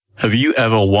Have you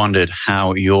ever wondered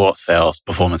how your sales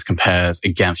performance compares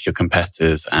against your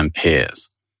competitors and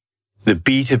peers? The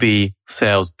B2B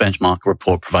Sales Benchmark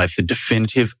Report provides the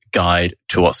definitive guide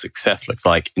to what success looks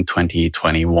like in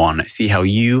 2021. See how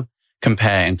you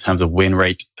compare in terms of win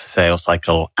rate, sales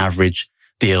cycle, average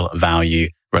deal value,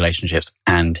 relationships,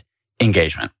 and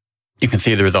engagement. You can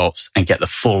see the results and get the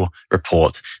full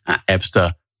report at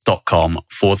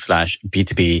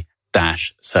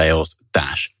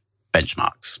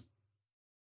ebsta.com/B2B-sales-benchmarks.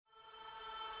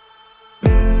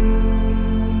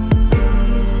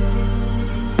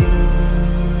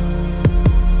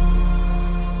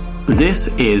 This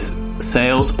is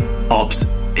Sales Ops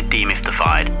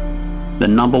Demystified, the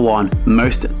 #1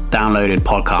 most downloaded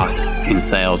podcast in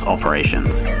sales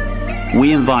operations.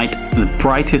 We invite the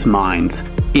brightest minds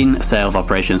in sales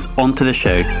operations onto the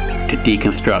show to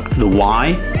deconstruct the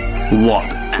why,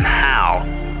 what, and how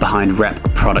behind rep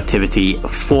productivity,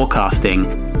 forecasting,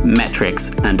 metrics,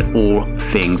 and all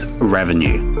things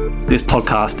revenue. This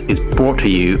podcast is brought to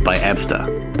you by Ebsta,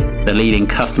 the leading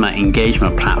customer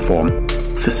engagement platform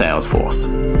for Salesforce.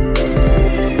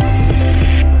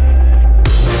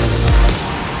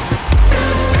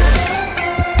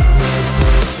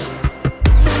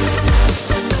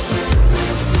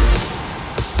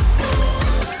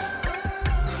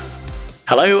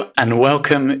 Hello and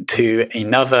welcome to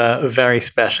another very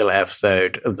special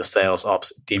episode of the Sales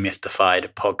Ops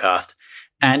Demystified podcast.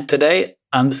 And today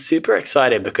I'm super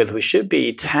excited because we should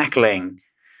be tackling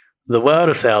the world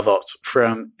of sales ops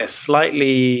from a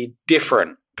slightly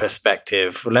different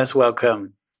perspective. Let's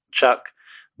welcome Chuck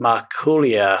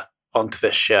Marculia onto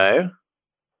the show.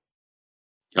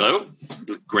 Hello.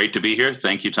 Great to be here.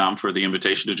 Thank you, Tom, for the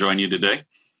invitation to join you today.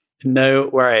 No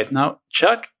worries. Now,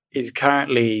 Chuck is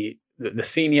currently the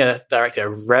Senior Director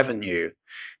of Revenue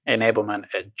Enablement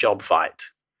at JobVite.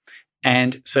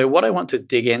 And so what I want to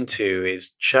dig into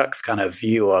is Chuck's kind of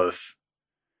view of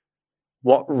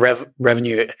what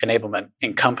revenue enablement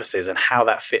encompasses and how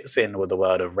that fits in with the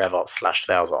world of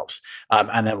RevOps/Sales Ops.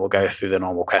 And then we'll go through the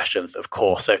normal questions, of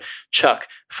course. So Chuck,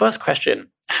 first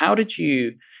question, how did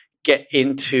you get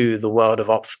into the world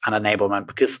of ops and enablement?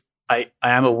 Because I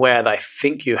am aware that I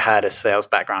think you had a sales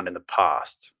background in the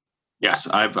past. Yes,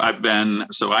 I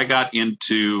got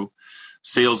into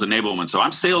sales enablement. So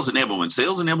I'm sales enablement.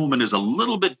 Sales enablement is a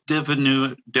little bit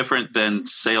different than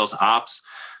sales ops.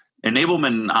 Enablement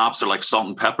and ops are like salt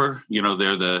and pepper. You know,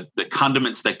 they're the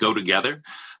condiments that go together.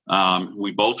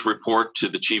 We both report to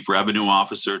the chief revenue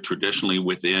officer traditionally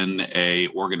within a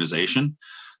organization.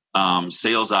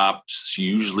 Sales ops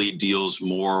usually deals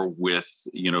more with,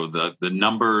 the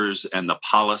numbers and the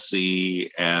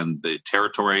policy and the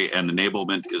territory, and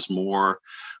enablement is more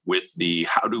with the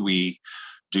how do we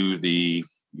do the,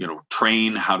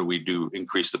 train, how do we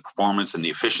increase the performance and the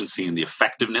efficiency and the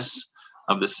effectiveness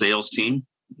of the sales team.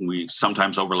 We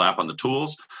sometimes overlap on the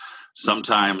tools.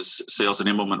 Sometimes sales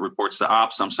enablement reports to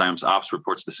ops. Sometimes ops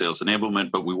reports to sales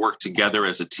enablement, but we work together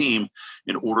as a team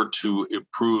in order to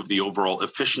improve the overall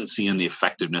efficiency and the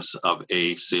effectiveness of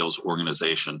a sales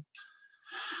organization.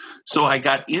 So I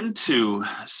got into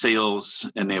sales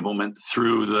enablement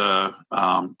through the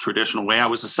traditional way. I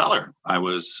was a seller. I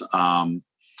was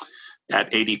at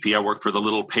ADP. I worked for the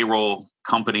little payroll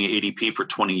company ADP for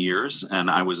 20 years, and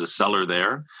I was a seller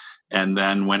there, and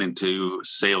then went into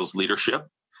sales leadership.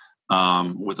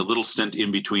 With a little stint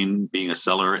in between being a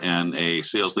seller and a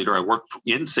sales leader. I worked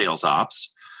in sales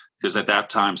ops because at that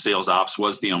time, sales ops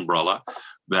was the umbrella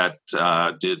that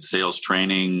did sales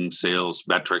training, sales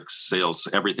metrics, sales,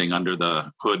 everything under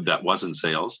the hood that wasn't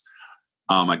sales.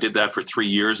 I did that for 3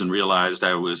 years and realized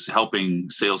I was helping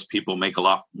salespeople make a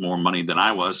lot more money than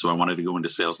I was. So I wanted to go into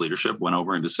sales leadership, went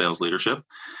over into sales leadership.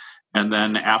 And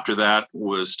then after that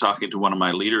was talking to one of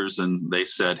my leaders, and they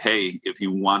said, hey, if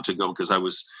you want to go, because I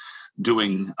was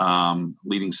doing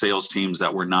leading sales teams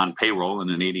that were non-payroll, and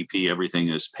in ADP everything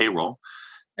is payroll.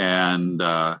 And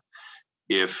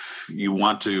if you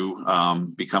want to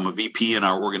become a VP in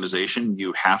our organization,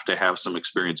 you have to have some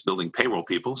experience building payroll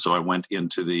people. So I went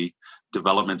into the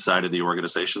development side of the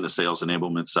organization, the sales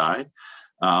enablement side,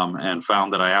 and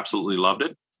found that I absolutely loved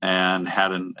it and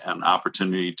had an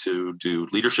opportunity to do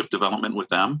leadership development with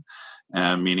them,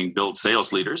 meaning build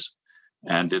sales leaders.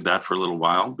 And did that for a little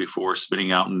while before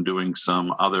spinning out and doing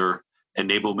some other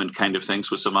enablement kind of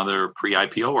things with some other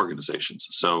pre-IPO organizations.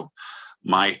 So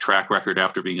my track record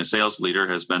after being a sales leader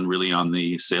has been really on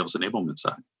the sales enablement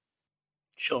side.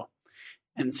 Sure.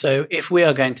 And so if we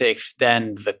are going to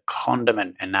extend the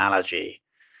condiment analogy,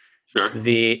 sure.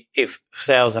 If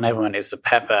sales enablement is the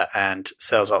pepper and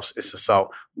sales ops is the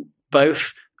salt,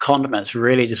 both condiments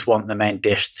really just want the main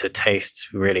dish to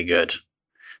taste really good.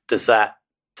 Does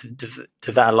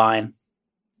that align?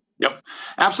 Yep,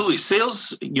 absolutely.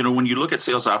 Sales, when you look at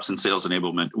sales ops and sales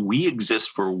enablement, we exist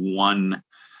for one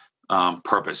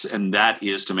purpose, and that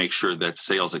is to make sure that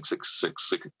sales is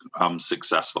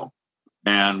successful.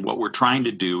 And what we're trying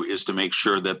to do is to make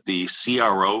sure that the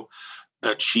CRO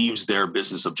achieves their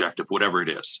business objective, whatever it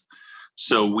is.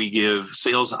 So we give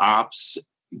sales ops,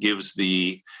 gives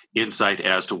the insight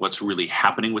as to what's really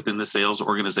happening within the sales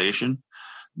organization,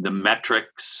 the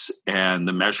metrics and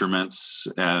the measurements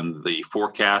and the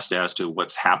forecast as to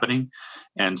what's happening.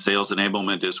 And sales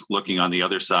enablement is looking on the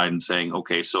other side and saying,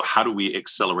 okay, so how do we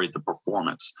accelerate the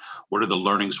performance? What are the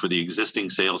learnings for the existing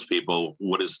salespeople?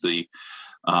 What is the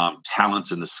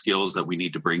talents and the skills that we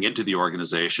need to bring into the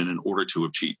organization in order to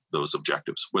achieve those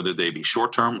objectives, whether they be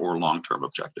short-term or long-term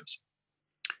objectives?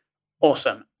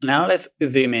 Awesome. Now let's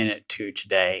zoom in to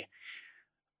today.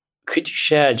 Could you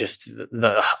share just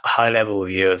the high-level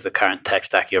view of the current tech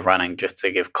stack you're running, just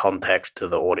to give context to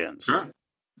the audience? Sure.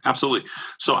 Absolutely.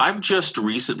 So I've just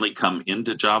recently come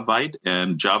into JobVite,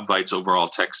 and JobVite's overall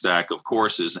tech stack, of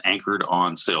course, is anchored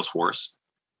on Salesforce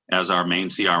as our main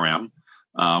CRM.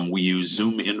 We use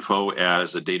ZoomInfo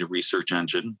as a data research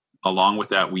engine. Along with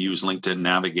that, we use LinkedIn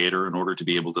Navigator in order to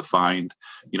be able to find,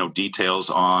 details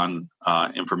on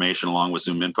information along with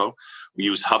ZoomInfo. We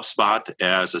use HubSpot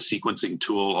as a sequencing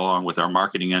tool along with our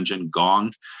marketing engine,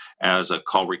 Gong as a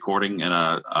call recording and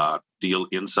a deal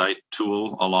insight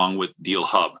tool along with Deal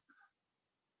Hub.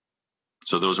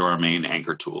 So those are our main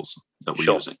anchor tools that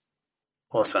we're using.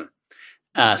 Awesome.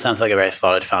 Sounds like a very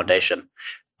solid foundation.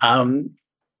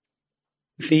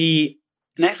 The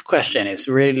next question is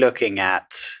really looking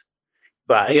at,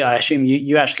 well, I assume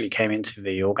you actually came into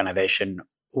the organization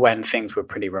when things were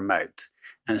pretty remote.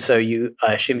 And so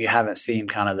I assume you haven't seen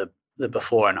kind of the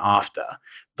before and after,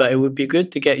 but it would be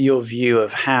good to get your view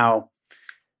of how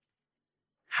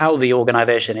the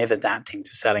organization is adapting to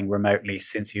selling remotely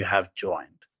since you have joined.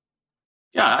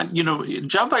 Yeah,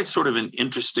 JobVite's sort of an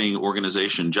interesting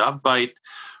organization. JobVite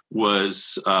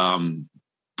was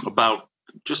about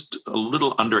just a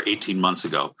little under 18 months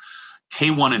ago.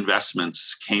 K1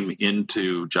 Investments came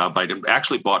into JobVite and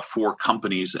actually bought 4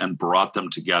 companies and brought them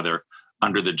together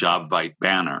under the JobVite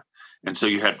banner. And so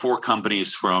you had 4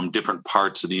 companies from different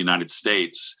parts of the United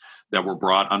States that were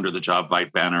brought under the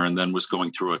JobVite banner and then was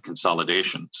going through a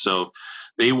consolidation. So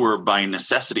they were by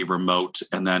necessity remote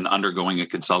and then undergoing a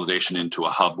consolidation into a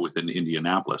hub within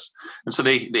Indianapolis. And so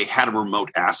they had a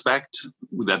remote aspect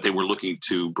that they were looking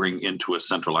to bring into a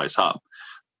centralized hub.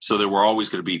 So there were always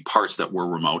going to be parts that were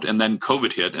remote. And then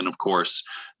COVID hit. And of course,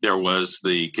 there was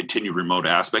the continued remote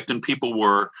aspect. And people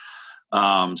were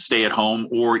stay at home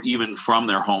or even from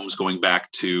their homes going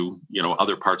back to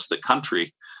other parts of the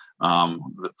country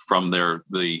from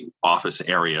the office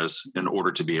areas in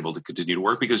order to be able to continue to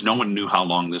work because no one knew how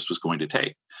long this was going to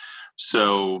take.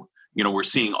 So we're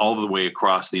seeing all the way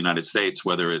across the United States,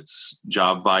 whether it's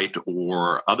JobVite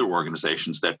or other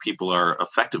organizations, that people are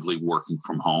effectively working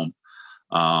from home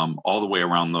all the way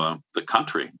around the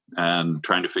country and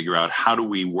trying to figure out how do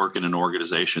we work in an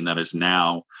organization that is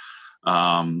now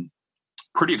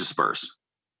pretty dispersed.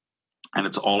 And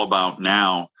it's all about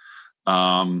now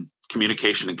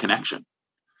communication and connection.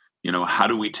 How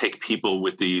do we take people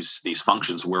with these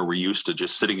functions where we're used to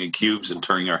just sitting in cubes and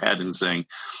turning our head and saying,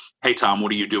 hey, Tom,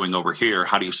 what are you doing over here?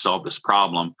 How do you solve this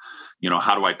problem?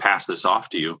 How do I pass this off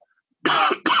to you?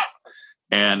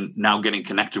 And now getting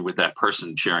connected with that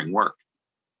person sharing work.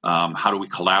 How do we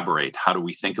collaborate? How do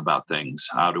we think about things?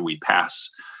 How do we pass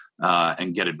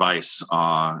and get advice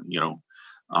on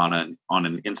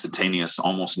an instantaneous,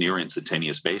 almost near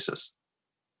instantaneous basis?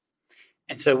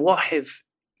 And so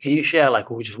can you share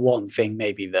just one thing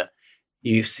maybe that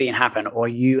you've seen happen or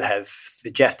you have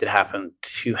suggested happen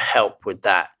to help with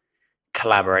that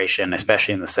collaboration,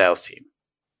 especially in the sales team?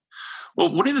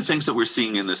 Well, one of the things that we're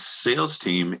seeing in the sales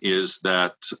team is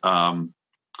that,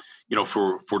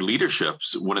 for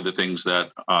leaderships, one of the things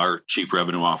that our chief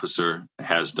revenue officer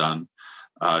has done,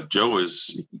 Joe,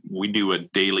 we do a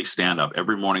daily stand-up.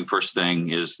 Every morning, first thing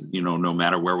is, no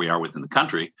matter where we are within the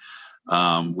country,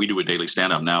 we do a daily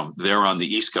stand-up. Now, they're on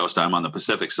the East Coast, I'm on the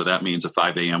Pacific, so that means a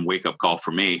 5 a.m. wake-up call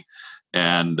for me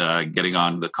and getting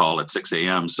on the call at 6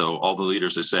 a.m. So all the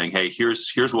leaders are saying, hey,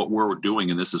 here's what we're doing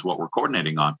and this is what we're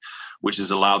coordinating on, which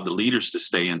has allowed the leaders to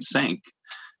stay in sync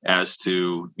as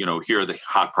to, here are the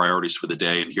hot priorities for the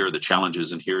day and here are the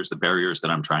challenges and here's the barriers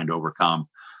that I'm trying to overcome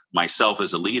myself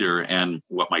as a leader and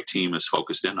what my team is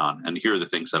focused in on. And here are the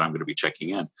things that I'm going to be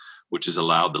checking in, which has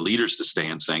allowed the leaders to stay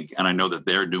in sync. And I know that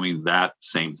they're doing that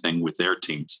same thing with their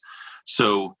teams.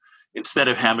 So instead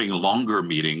of having longer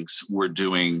meetings, we're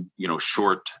doing,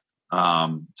 short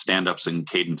stand-ups and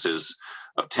cadences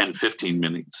of 10, 15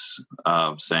 minutes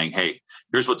of saying, hey,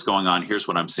 here's what's going on. Here's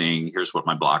what I'm seeing. Here's what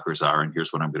my blockers are. And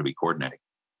here's what I'm going to be coordinating.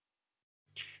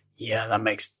 Yeah, that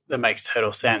makes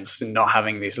total sense. Not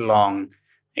having these long,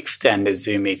 extended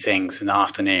Zoom meetings in the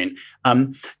afternoon.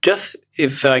 Just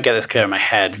if I get this clear in my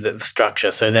head, the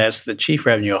structure. So there's the chief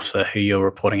revenue officer who you're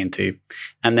reporting into,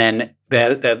 and then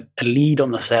there's a lead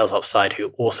on the sales ops side who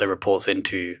also reports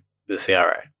into the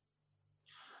CRO.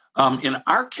 In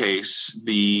our case,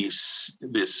 this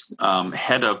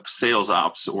head of sales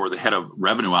ops or the head of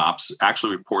revenue ops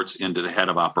actually reports into the head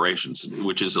of operations,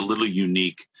 which is a little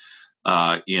unique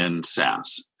in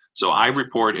SaaS. So I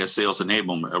report as sales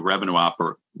enablement,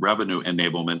 revenue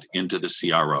enablement into the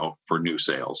CRO for new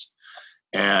sales,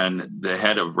 and the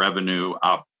head of revenue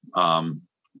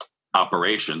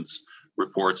operations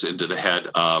reports into the head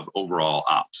of overall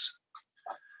ops.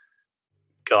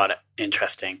 Got it.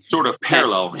 Interesting. Sort of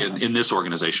parallel in this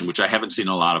organization, which I haven't seen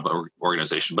in a lot of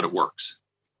organization, but it works.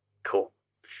 Cool.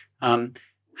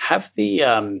 Have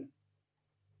the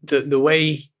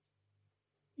way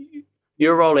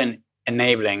your role in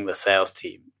enabling the sales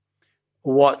team,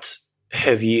 what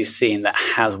have you seen that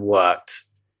has worked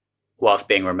whilst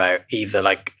being remote? Either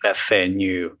like, let's say, a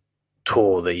new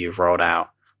tool that you've rolled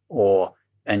out or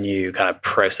a new kind of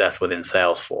process within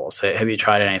Salesforce. So have you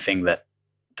tried anything that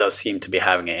does seem to be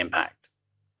having an impact?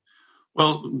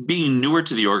 Well, being newer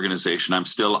to the organization, I'm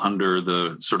still under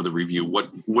the sort of the review.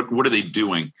 What are they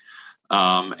doing?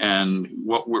 And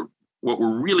what we're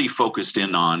really focused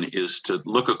in on is to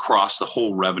look across the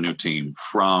whole revenue team,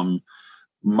 from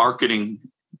marketing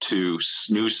to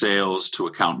new sales to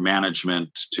account management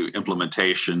to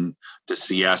implementation to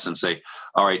CS, and say,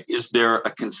 all right, is there a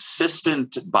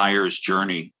consistent buyer's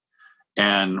journey?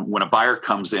 And when a buyer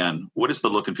comes in, what is the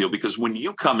look and feel? Because when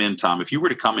you come in, Tom, if you were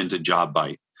to come into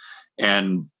JobBite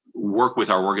and work with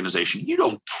our organization, you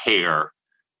don't care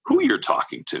who you're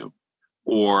talking to.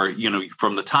 Or,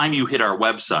 from the time you hit our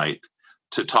website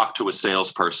to talk to a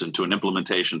salesperson, to an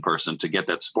implementation person, to get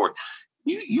that support,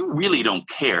 you really don't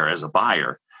care as a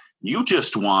buyer. You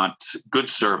just want good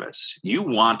service. You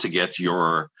want to get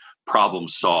your problem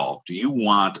solved. You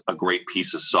want a great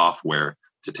piece of software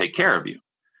to take care of you.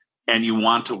 And you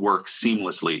want to work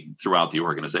seamlessly throughout the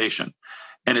organization.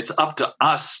 And it's up to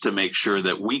us to make sure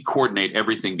that we coordinate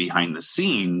everything behind the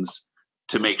scenes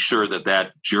to make sure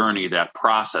that journey, that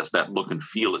process, that look and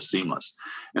feel is seamless.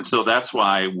 And so that's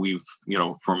why we've,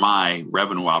 for my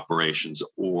revenue operations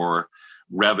or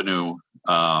revenue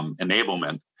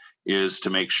enablement, is to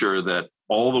make sure that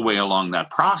all the way along that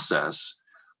process,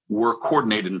 we're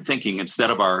coordinated and thinking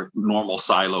instead of our normal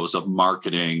silos of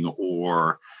marketing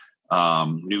or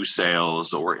new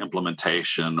sales or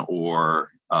implementation or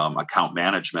account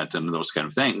management and those kind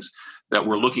of things, that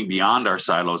we're looking beyond our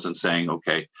silos and saying,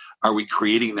 okay, are we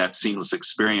creating that seamless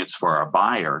experience for our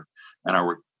buyer? And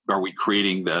are we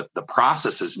creating the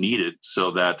processes needed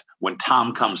so that when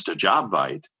Tom comes to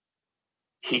JobBite,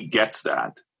 he gets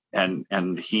that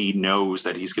and he knows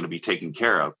that he's going to be taken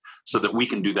care of, so that we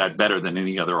can do that better than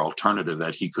any other alternative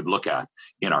that he could look at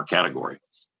in our category.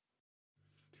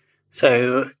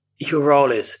 So your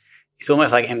role is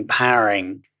almost like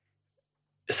empowering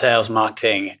sales,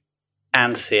 marketing,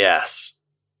 and CS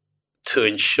to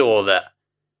ensure that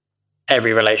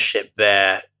every relationship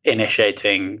they're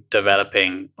initiating,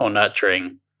 developing, or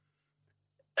nurturing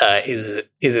is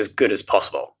as good as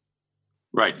possible.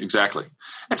 Right, exactly.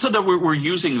 And so that we're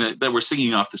using that we're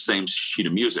singing off the same sheet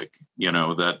of music,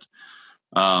 that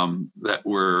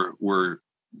we're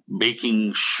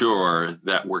making sure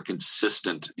that we're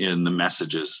consistent in the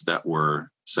messages that we're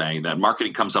saying, that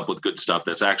marketing comes up with good stuff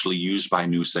that's actually used by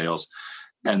new sales,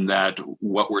 and that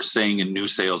what we're saying in new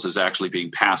sales is actually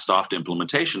being passed off to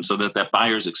implementation, so that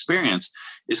buyer's experience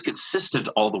is consistent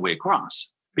all the way across.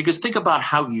 Because think about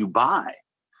how you buy.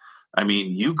 I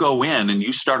mean, you go in and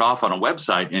you start off on a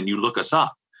website and you look us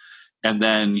up, and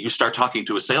then you start talking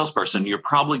to a salesperson. You're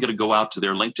probably going to go out to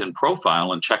their LinkedIn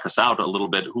profile and check us out a little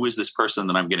bit. Who is this person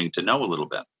that I'm getting to know a little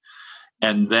bit?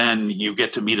 And then you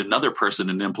get to meet another person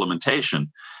in implementation,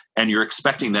 and you're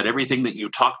expecting that everything that you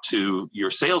talk to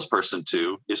your salesperson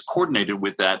to is coordinated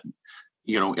with that,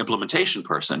 implementation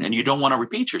person, and you don't want to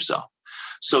repeat yourself.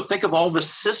 So think of all the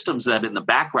systems that in the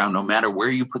background, no matter where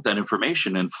you put that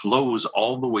information in, flows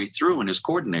all the way through and is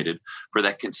coordinated for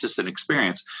that consistent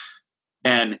experience.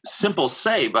 And simple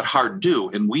say, but hard do.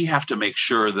 And we have to make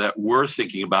sure that we're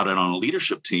thinking about it on a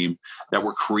leadership team, that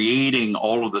we're creating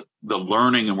all of the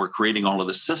learning, and we're creating all of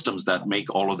the systems that make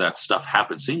all of that stuff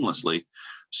happen seamlessly,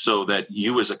 so that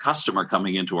you as a customer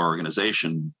coming into our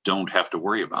organization don't have to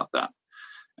worry about that.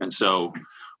 And so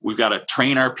We've got to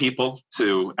train our people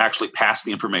to actually pass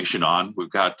the information on. We've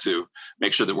got to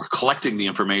make sure that we're collecting the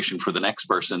information for the next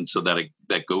person so that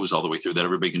that goes all the way through, that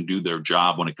everybody can do their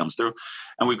job when it comes through.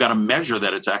 And we've got to measure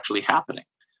that it's actually happening.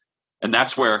 And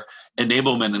that's where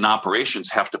enablement and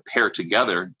operations have to pair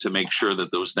together to make sure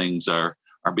that those things are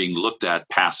being looked at,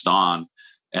 passed on,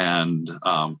 and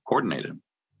coordinated.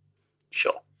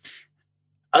 Sure.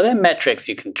 Are there metrics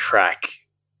you can track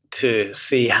to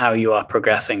see how you are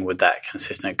progressing with that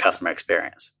consistent customer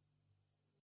experience?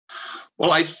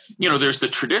 Well, there's the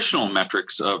traditional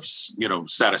metrics of,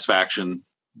 satisfaction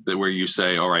where you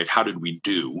say, all right, how did we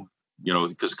do?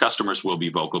 Because customers will be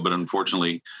vocal, but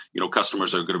unfortunately,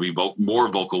 customers are going to be more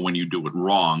vocal when you do it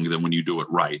wrong than when you do it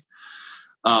right.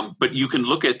 But you can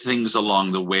look at things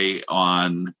along the way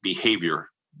on behavior.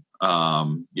 Are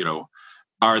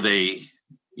they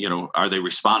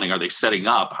responding? Are they setting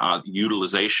up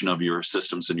utilization of your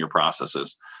systems and your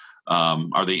processes?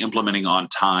 Are they implementing on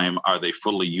time? Are they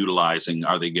fully utilizing?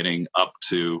 Are they getting up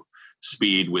to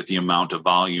speed with the amount of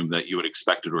volume that you had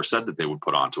expected or said that they would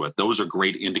put onto it? Those are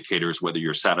great indicators whether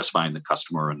you're satisfying the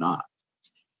customer or not.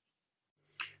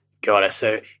 Got it.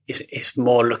 So it's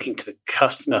more looking to the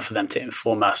customer for them to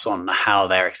inform us on how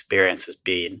their experience has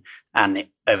been. And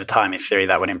over time, in theory,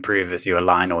 that would improve as you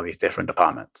align all these different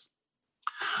departments.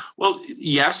 Well,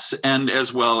 yes. And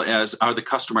as well as, are the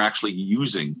customer actually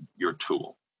using your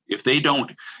tool? If they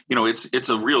don't, it's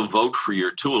a real vote for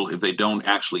your tool if they don't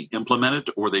actually implement it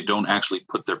or they don't actually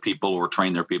put their people or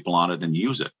train their people on it and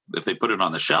use it. If they put it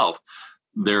on the shelf,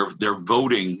 they're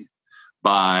voting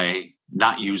by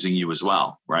not using you as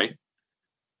well, right?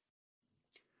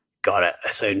 Got it.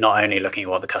 So not only looking at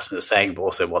what the customers are saying, but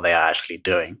also what they are actually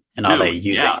doing. And are they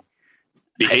using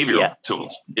behavioral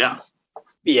tools? Yeah.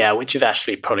 Yeah, which is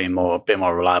actually probably a bit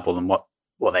more reliable than what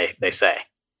they say.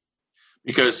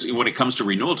 Because when it comes to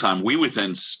renewal time,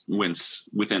 within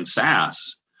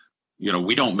SaaS,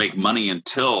 we don't make money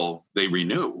until they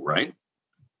renew, right?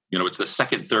 It's the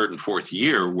second, third, and fourth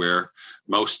year where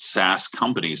most SaaS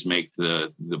companies make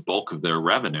the bulk of their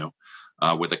revenue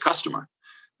with a customer.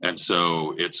 And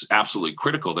so it's absolutely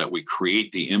critical that we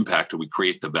create the impact and we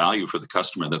create the value for the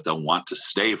customer that they'll want to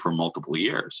stay for multiple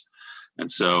years. And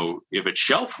so if it's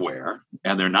shelfware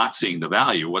and they're not seeing the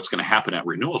value, what's going to happen at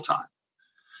renewal time?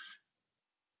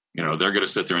 They're going to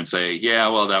sit there and say, yeah,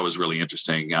 well, that was really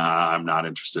interesting. I'm not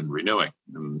interested in renewing.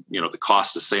 And, the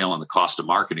cost of sale and the cost of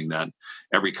marketing that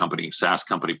every SaaS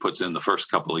company puts in the first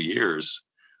couple of years,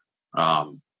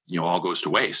 all goes to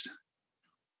waste.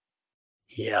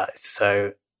 Yeah, it's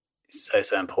so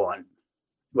important.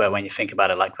 Where when you think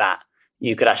about it like that,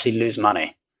 you could actually lose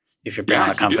money if you bring on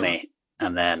a company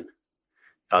and then,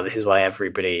 this is why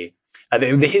everybody,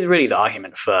 this is really the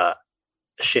argument for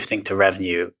shifting to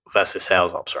revenue versus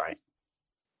sales ops, right?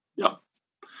 Yeah.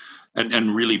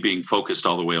 And really being focused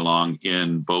all the way along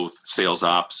in both sales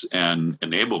ops and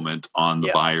enablement on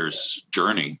the buyer's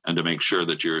journey, and to make sure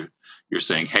that you're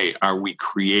saying, hey, are we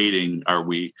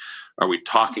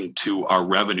talking to our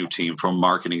revenue team from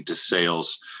marketing to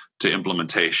sales to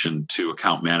implementation to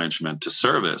account management to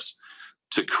service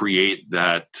to create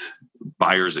that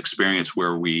buyer's experience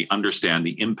where we understand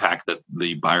the impact that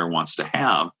the buyer wants to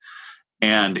have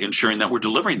and ensuring that we're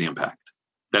delivering the impact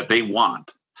that they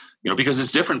want, because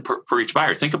it's different for each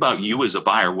buyer. Think about you as a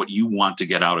buyer, what you want to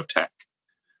get out of tech,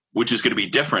 which is going to be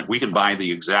different. We can buy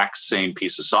the exact same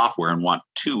piece of software and want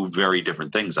two very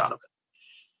different things out of it.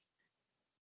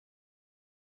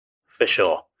 For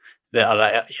sure.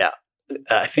 I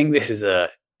think this is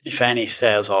if any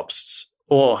sales ops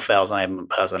or sales enablement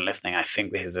person listening, I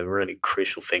think this is a really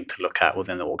crucial thing to look at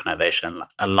within the organization,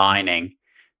 aligning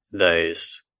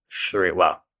those three,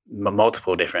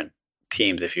 multiple different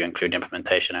teams if you include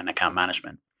implementation and account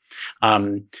management.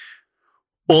 Awesome.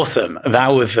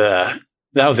 That was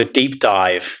a deep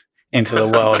dive into the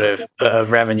world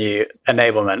of revenue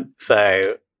enablement.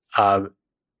 So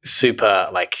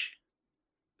super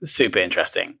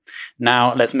interesting.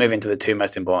 Now let's move into the two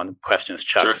most important questions,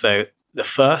 Chuck. Sure. So the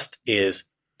first is,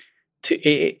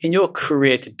 in your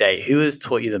career to date, who has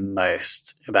taught you the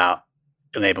most about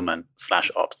enablement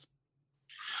 /ops?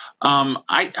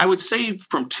 I would say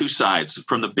from two sides.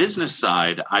 From the business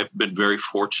side, I've been very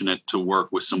fortunate to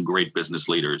work with some great business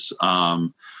leaders.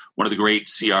 One of the great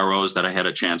CROs that I had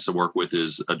a chance to work with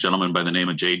is a gentleman by the name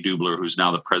of Jay Dubler, who's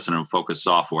now the president of Focus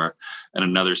Software, and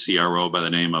another CRO by the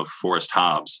name of Forrest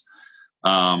Hobbs.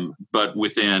 But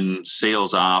within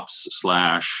sales ops /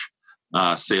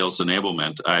 sales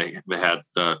enablement, I had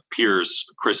peers,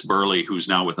 Chris Burley, who's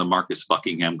now with the Marcus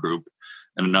Buckingham Group,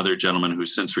 and another gentleman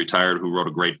who's since retired, who wrote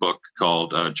a great book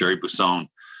called Jerry Busson,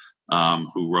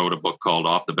 who wrote a book called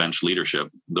Off the Bench Leadership.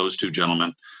 Those two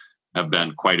gentlemen have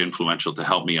been quite influential to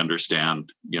help me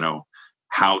understand,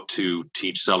 how to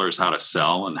teach sellers how to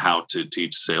sell and how to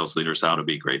teach sales leaders how to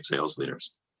be great sales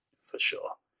leaders. For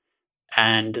sure.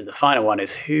 And the final one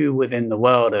is, who within the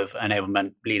world of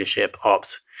enablement, leadership,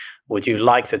 ops would you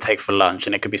like to take for lunch?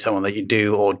 And it could be someone that you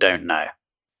do or don't know.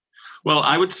 Well,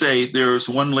 I would say there's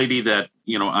one lady that,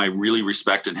 I really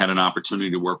respect and had an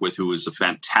opportunity to work with, who is a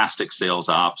fantastic sales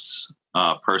ops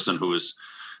person, who is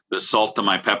the salt to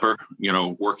my pepper,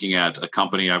 working at a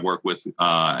company I work with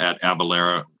at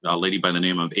Avalara, a lady by the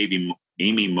name of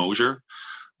Amy Mosier,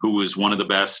 who is one of the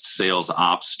best sales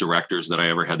ops directors that I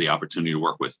ever had the opportunity to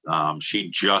work with. She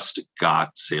just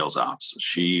got sales ops.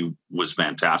 She was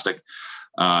fantastic.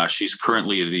 She's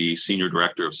currently the senior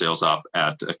director of sales op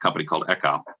at a company called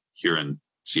Echo here in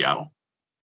Seattle.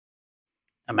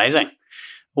 Amazing.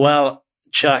 Well,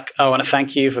 Chuck, I want to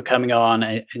thank you for coming on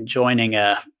and joining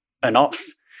an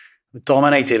ops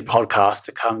dominated podcast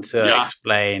to come to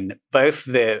explain both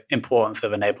the importance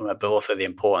of enablement, but also the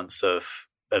importance of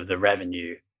the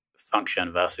revenue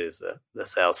function versus the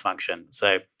sales function.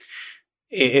 So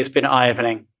it's been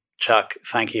eye-opening. Chuck,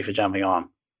 thank you for jumping on.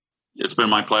 It's been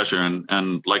my pleasure.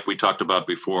 And like we talked about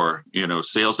before,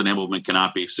 sales enablement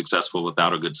cannot be successful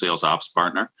without a good sales ops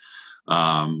partner.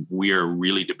 We are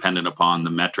really dependent upon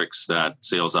the metrics that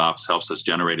sales ops helps us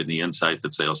generate and the insight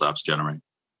that sales ops generate.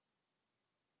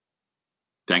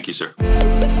 Thank you, sir.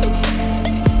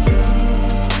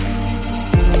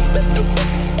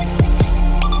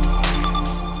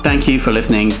 Thank you for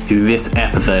listening to this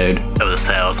episode of the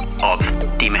Sales Ops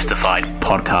Demystified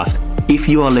podcast. If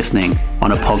you are listening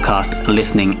on a podcast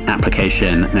listening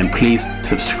application, then please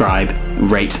subscribe,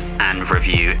 rate, and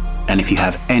review. And if you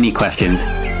have any questions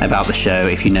about the show,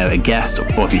 if you know a guest,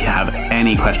 or if you have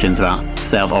any questions about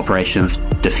sales operations,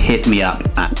 just hit me up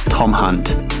at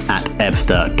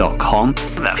tomhunt@ebster.com.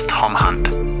 That's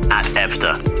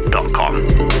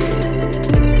tomhunt@ebster.com.